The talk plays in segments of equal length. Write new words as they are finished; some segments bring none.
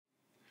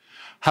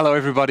Hello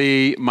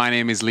everybody, my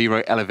name is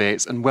Leroy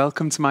Elevates and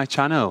welcome to my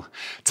channel.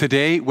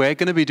 Today we're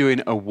going to be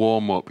doing a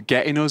warm-up,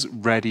 getting us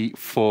ready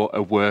for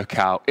a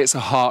workout. It's a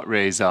heart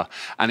raiser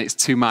and it's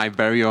to my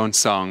very own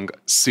song,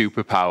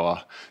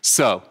 Superpower.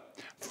 So,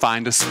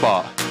 find a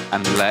spot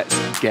and let's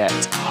get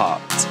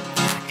hot.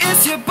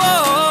 It's your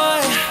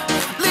boy,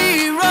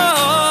 Leroy,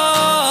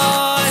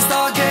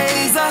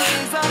 stargazer,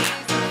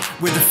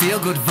 with the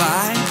feel-good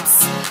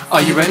vibes.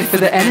 Are you ready for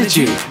the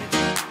energy?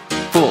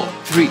 4,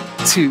 3,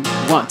 2,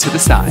 1, to the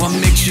side. What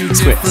makes you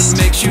different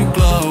makes you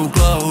glow,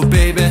 glow,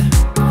 baby.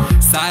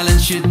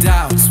 Silence your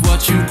doubts,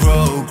 what you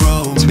grow,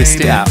 grow, Twist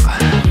baby. it out.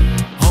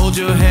 Hold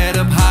your head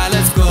up high,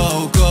 let's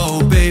go,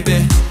 go,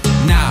 baby.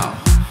 Now,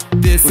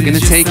 this We're going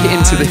to take it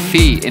into the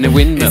feet in a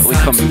windmill. We're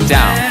coming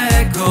down,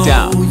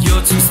 down.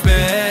 You're too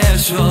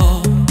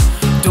special.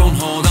 Don't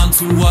hold on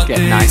to what Get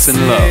they nice and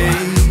say. low.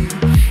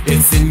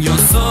 It's in your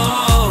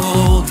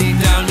soul, deep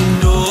down you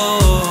know.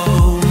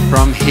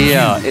 From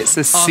here, it's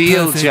a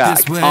seal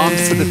jack.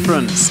 Arms to the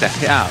front, step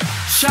it out.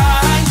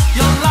 Shine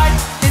your light,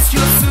 it's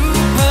your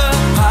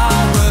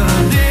superpower.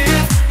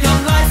 Live your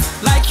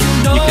life like you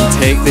know. You can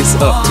take this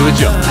up to a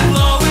jump.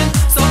 Glowing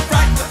so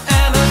bright, we're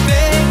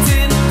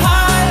elevating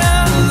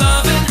higher,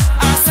 loving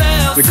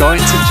ourselves. We're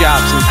going to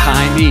jabs with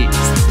high knees.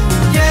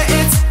 Yeah,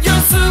 it's your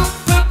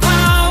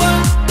superpower.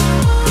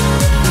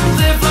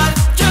 Live life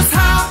just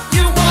how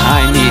you want.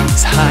 High knees,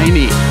 high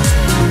knees.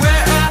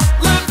 We're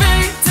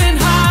elevating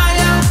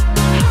higher,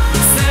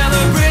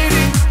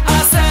 celebrating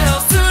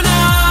ourselves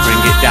tonight.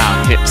 Bring it down,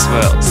 hip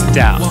swirls,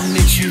 down. What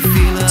makes you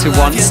feel To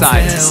one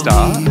side to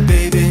start.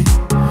 baby?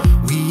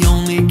 We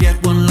only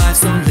get one life,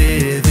 so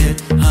live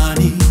it,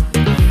 honey.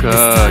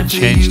 Good,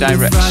 change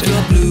direction.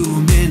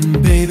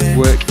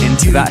 Work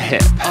into that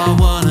hip. Are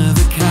one of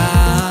a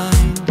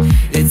kind.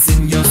 It's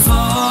in your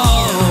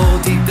soul,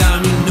 deep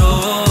down you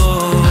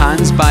know.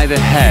 Hands by the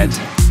head.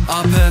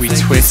 Our We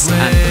perfect twist way.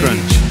 and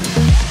crunch.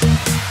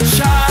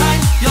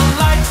 Shine your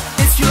light,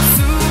 it's your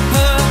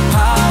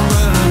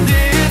superpower.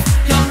 Live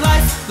your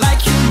life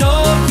like you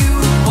know you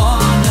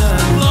wanna.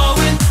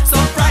 Glowing so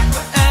bright,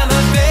 we're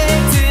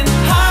elevating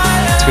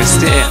higher.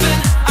 Twist it in.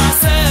 Loving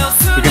ourselves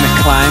We're going to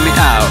climb it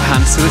out,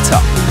 hands to the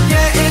top.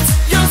 Yeah, it's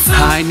your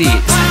High knees.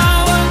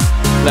 superpower.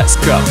 Let's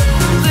go.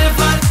 Live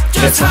life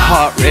just It's a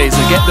heart how you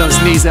raiser. Get those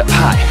want. knees up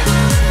high.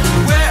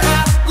 We're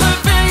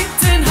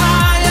elevating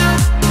higher,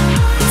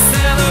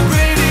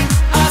 celebrating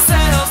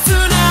ourselves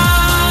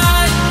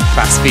tonight.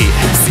 Fast feet.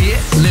 See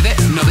it, live it,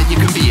 know that you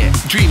can be it.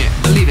 Dream it,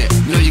 believe it,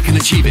 know you can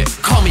achieve it.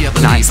 Call me a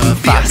believer, Nice and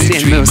be a fast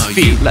big in those dreamer.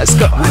 feet. You Let's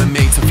go. were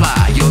made to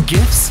fly. Your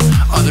gifts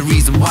are the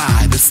reason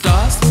why the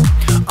stars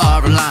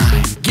are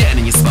aligned. Getting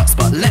in your spot,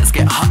 let's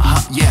get hot,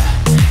 hot, yeah.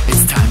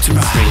 It's time to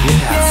ride. Bring it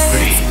down. Yeah,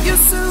 Breathe. it's your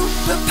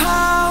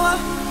superpower.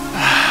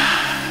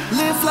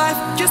 Live life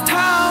just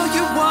how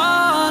you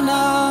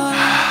wanna.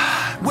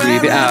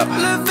 Breathe it out.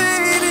 We're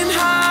elevating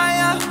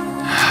higher.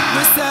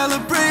 We're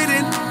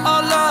celebrating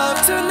our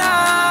love tonight.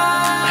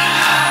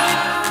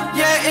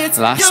 Yeah, it's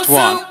Last your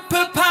one.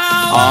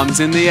 superpower. Arms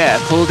in the air,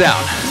 pull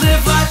down.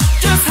 Live life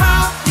just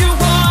how you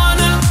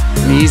wanna.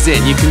 Knees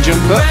in, you can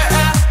jump up.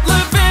 We're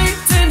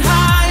elevating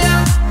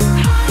higher,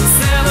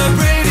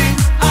 celebrating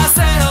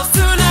ourselves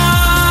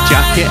tonight.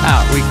 Jack it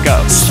out, we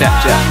go. Step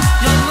jack.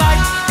 Your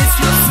light, it's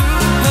your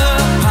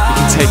superpower. You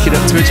can take it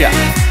up to a jack.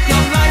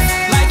 Your life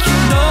like you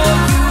know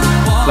you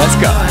want. Let's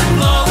go.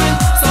 Glowing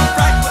so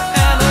bright, we're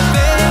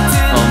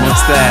elevating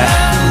Almost there.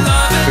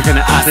 higher. We're going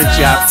to add a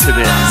jab to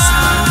this.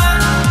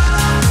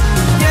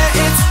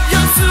 Yeah, it's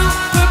your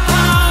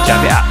superpower.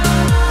 Jab it out.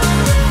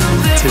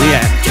 To the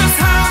end. Just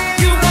how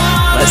you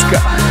want. Let's go.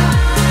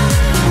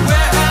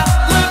 We're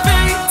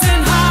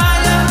elevating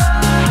higher,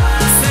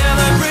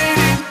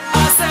 celebrating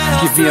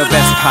ourselves Give me your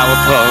best power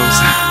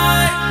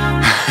tonight.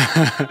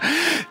 pose.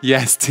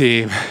 Yes,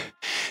 team.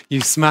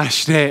 You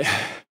smashed it.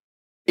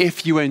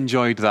 If you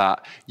enjoyed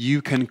that,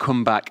 you can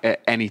come back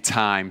at any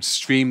time,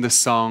 stream the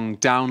song,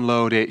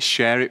 download it,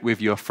 share it with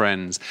your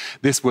friends.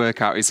 This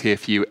workout is here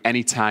for you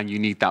anytime you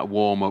need that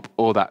warm-up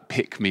or that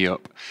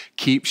pick-me-up.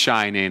 Keep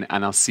shining,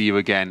 and I'll see you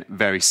again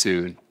very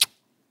soon.